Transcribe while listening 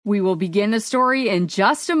We will begin the story in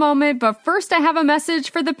just a moment, but first I have a message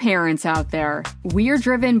for the parents out there. We are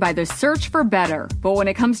driven by the search for better, but when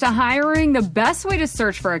it comes to hiring, the best way to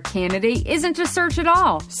search for a candidate isn't to search at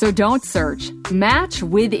all. So don't search. Match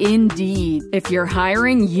with Indeed. If you're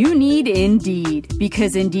hiring, you need Indeed,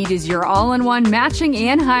 because Indeed is your all-in-one matching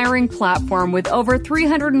and hiring platform with over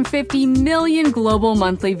 350 million global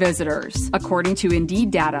monthly visitors, according to Indeed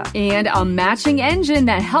data, and a matching engine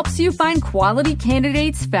that helps you find quality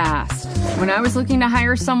candidates fast. When I was looking to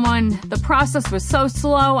hire someone, the process was so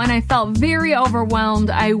slow and I felt very overwhelmed.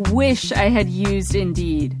 I wish I had used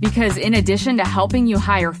Indeed, because in addition to helping you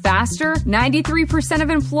hire faster, 93% of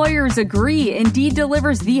employers agree Indeed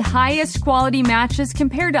delivers the highest quality matches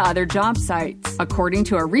compared to other job sites, according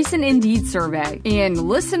to a recent Indeed survey. And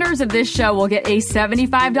listeners of this show will get a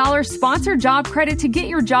 $75 sponsored job credit to get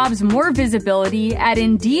your jobs more visibility at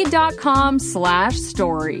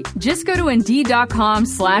Indeed.com/story. Just go to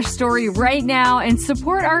Indeed.com/story right now and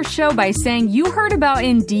support our show by saying you heard about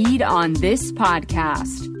Indeed on this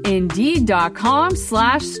podcast.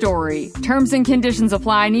 Indeed.com/story. Terms and conditions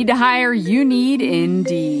apply. Need to hire? You need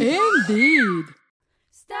Indeed. Indeed.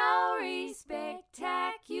 Story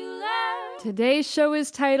Spectacular. Today's show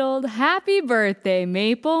is titled Happy Birthday,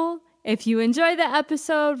 Maple. If you enjoy the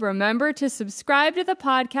episode, remember to subscribe to the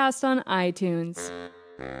podcast on iTunes.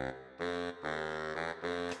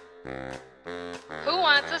 Who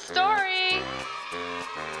wants a story?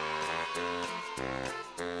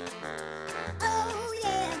 Oh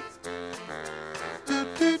yeah.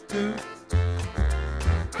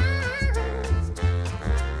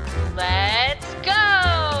 Let's go!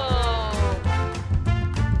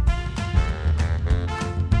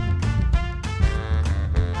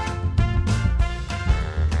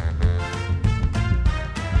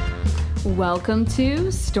 Welcome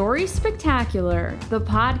to Story Spectacular, the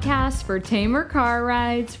podcast for tamer car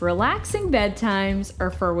rides, relaxing bedtimes,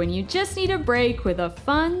 or for when you just need a break with a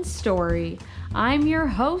fun story. I'm your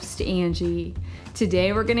host, Angie.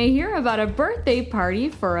 Today we're going to hear about a birthday party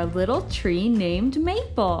for a little tree named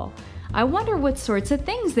Maple. I wonder what sorts of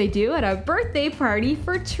things they do at a birthday party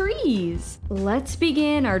for trees. Let's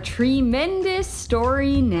begin our tremendous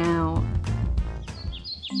story now.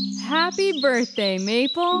 Happy birthday,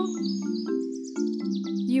 Maple!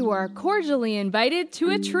 You are cordially invited to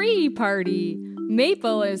a tree party.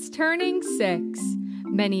 Maple is turning 6.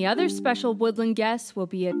 Many other special woodland guests will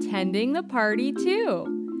be attending the party too.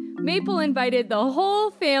 Maple invited the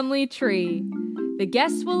whole family tree. The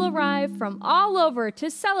guests will arrive from all over to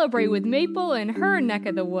celebrate with Maple in her neck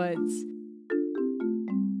of the woods.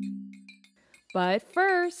 But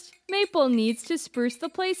first, Maple needs to spruce the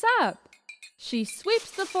place up. She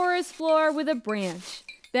sweeps the forest floor with a branch.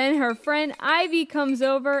 Then her friend Ivy comes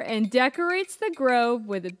over and decorates the grove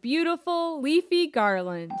with a beautiful leafy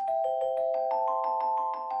garland.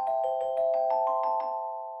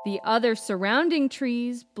 The other surrounding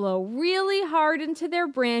trees blow really hard into their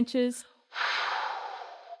branches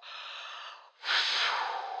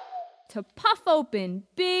to puff open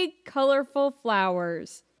big, colorful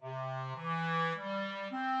flowers.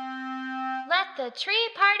 Let the tree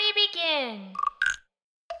party begin!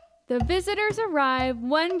 The visitors arrive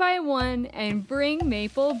one by one and bring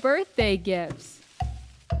Maple birthday gifts.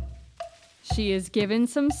 She is given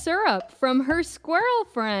some syrup from her squirrel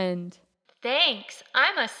friend. Thanks,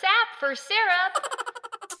 I'm a sap for syrup.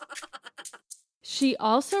 She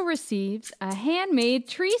also receives a handmade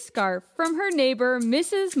tree scarf from her neighbor,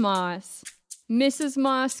 Mrs. Moss. Mrs.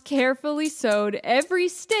 Moss carefully sewed every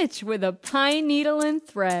stitch with a pine needle and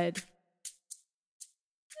thread.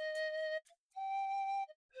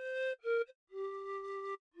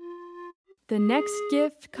 The next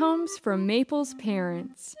gift comes from Maple's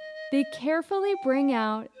parents. They carefully bring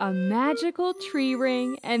out a magical tree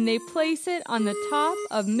ring and they place it on the top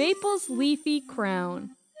of Maple's leafy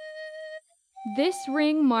crown. This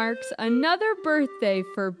ring marks another birthday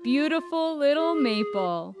for beautiful little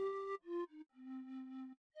Maple.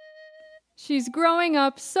 She's growing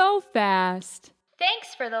up so fast.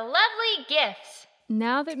 Thanks for the lovely gifts.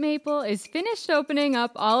 Now that Maple is finished opening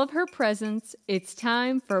up all of her presents, it's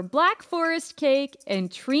time for Black Forest cake and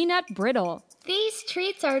tree nut brittle. These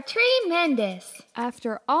treats are tremendous.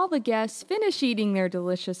 After all the guests finish eating their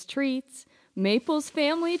delicious treats, Maple's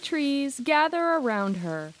family trees gather around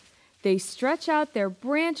her. They stretch out their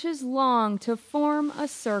branches long to form a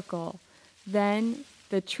circle. Then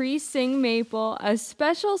the trees sing Maple a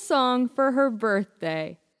special song for her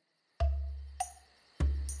birthday.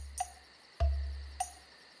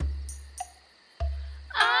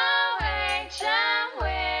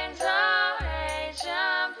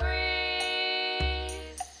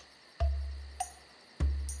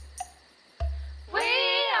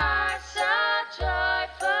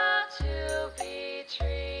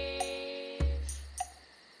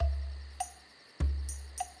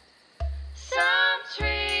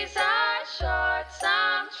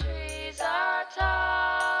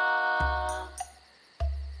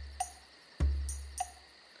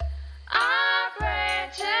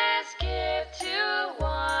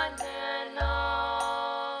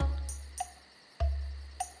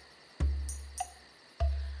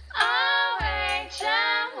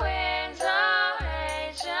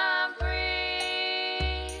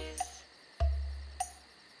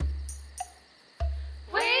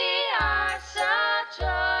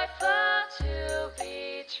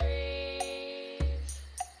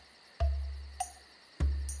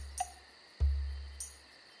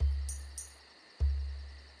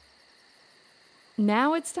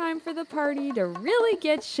 Now it's time for the party to really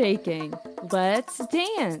get shaking. Let's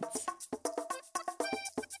dance.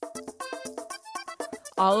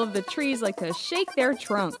 All of the trees like to shake their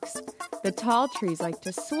trunks. The tall trees like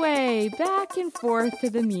to sway back and forth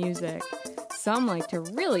to the music. Some like to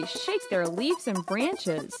really shake their leaves and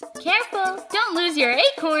branches. Careful, don't lose your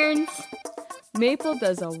acorns. Maple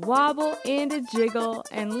does a wobble and a jiggle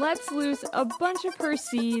and lets loose a bunch of her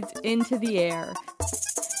seeds into the air.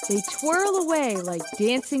 They twirl away like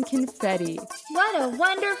dancing confetti. What a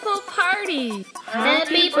wonderful party!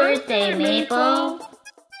 Happy birthday, Maple!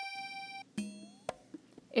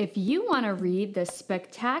 If you want to read the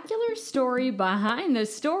spectacular story behind the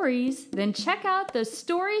stories, then check out the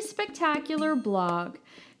Story Spectacular blog.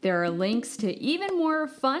 There are links to even more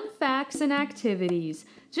fun facts and activities.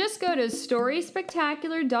 Just go to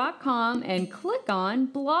StorySpectacular.com and click on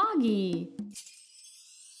Bloggy.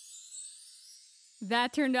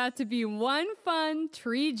 That turned out to be one fun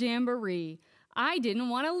tree jamboree. I didn't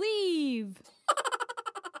want to leave.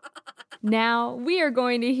 Now we are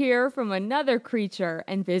going to hear from another creature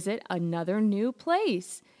and visit another new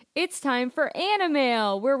place. It's time for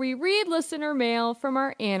Animail, where we read listener mail from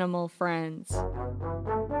our animal friends.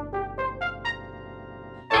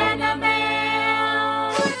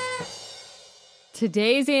 Animail!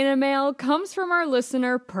 Today's Animail comes from our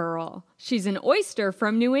listener Pearl. She's an oyster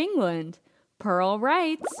from New England. Pearl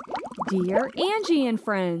writes, Dear Angie and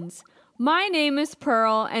friends, my name is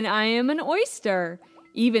Pearl and I am an oyster.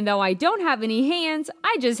 Even though I don't have any hands,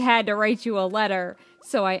 I just had to write you a letter.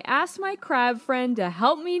 So I asked my crab friend to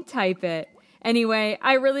help me type it. Anyway,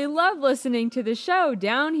 I really love listening to the show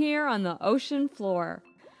down here on the ocean floor.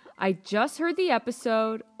 I just heard the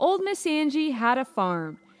episode, Old Miss Angie Had a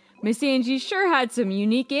Farm. Miss Angie sure had some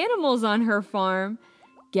unique animals on her farm.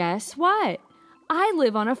 Guess what? I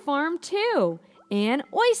live on a farm too, an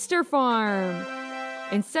oyster farm.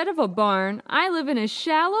 Instead of a barn, I live in a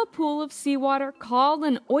shallow pool of seawater called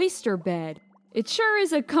an oyster bed. It sure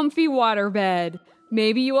is a comfy water bed.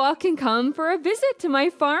 Maybe you all can come for a visit to my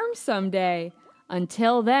farm someday.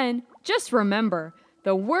 Until then, just remember,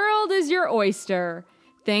 the world is your oyster.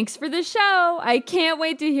 Thanks for the show. I can't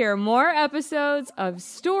wait to hear more episodes of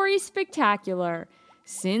Story Spectacular.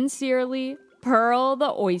 Sincerely, Pearl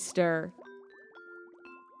the Oyster.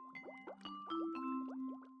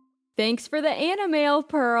 Thanks for the Animail,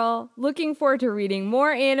 Pearl. Looking forward to reading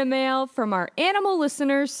more Animail from our animal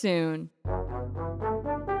listeners soon.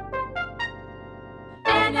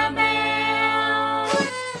 Animail!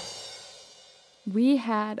 We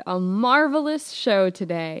had a marvelous show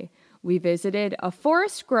today. We visited a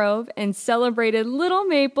forest grove and celebrated Little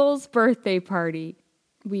Maple's birthday party.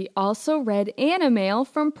 We also read Animail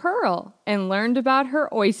from Pearl and learned about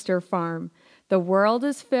her oyster farm. The world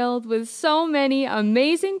is filled with so many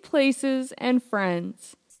amazing places and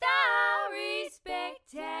friends. Story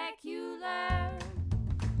Spectacular.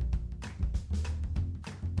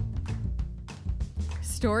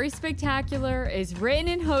 Story Spectacular is written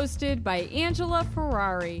and hosted by Angela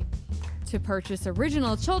Ferrari. To purchase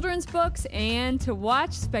original children's books and to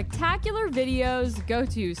watch spectacular videos, go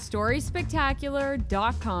to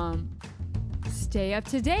StorySpectacular.com. Stay up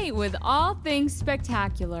to date with all things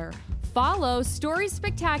spectacular. Follow Story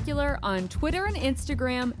Spectacular on Twitter and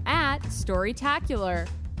Instagram at Storytacular.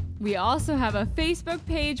 We also have a Facebook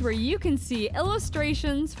page where you can see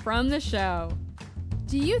illustrations from the show.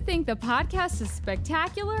 Do you think the podcast is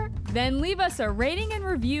spectacular? Then leave us a rating and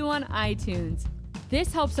review on iTunes.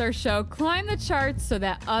 This helps our show climb the charts so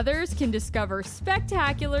that others can discover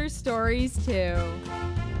spectacular stories too.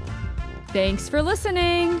 Thanks for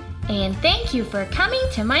listening. And thank you for coming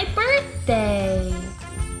to my birthday.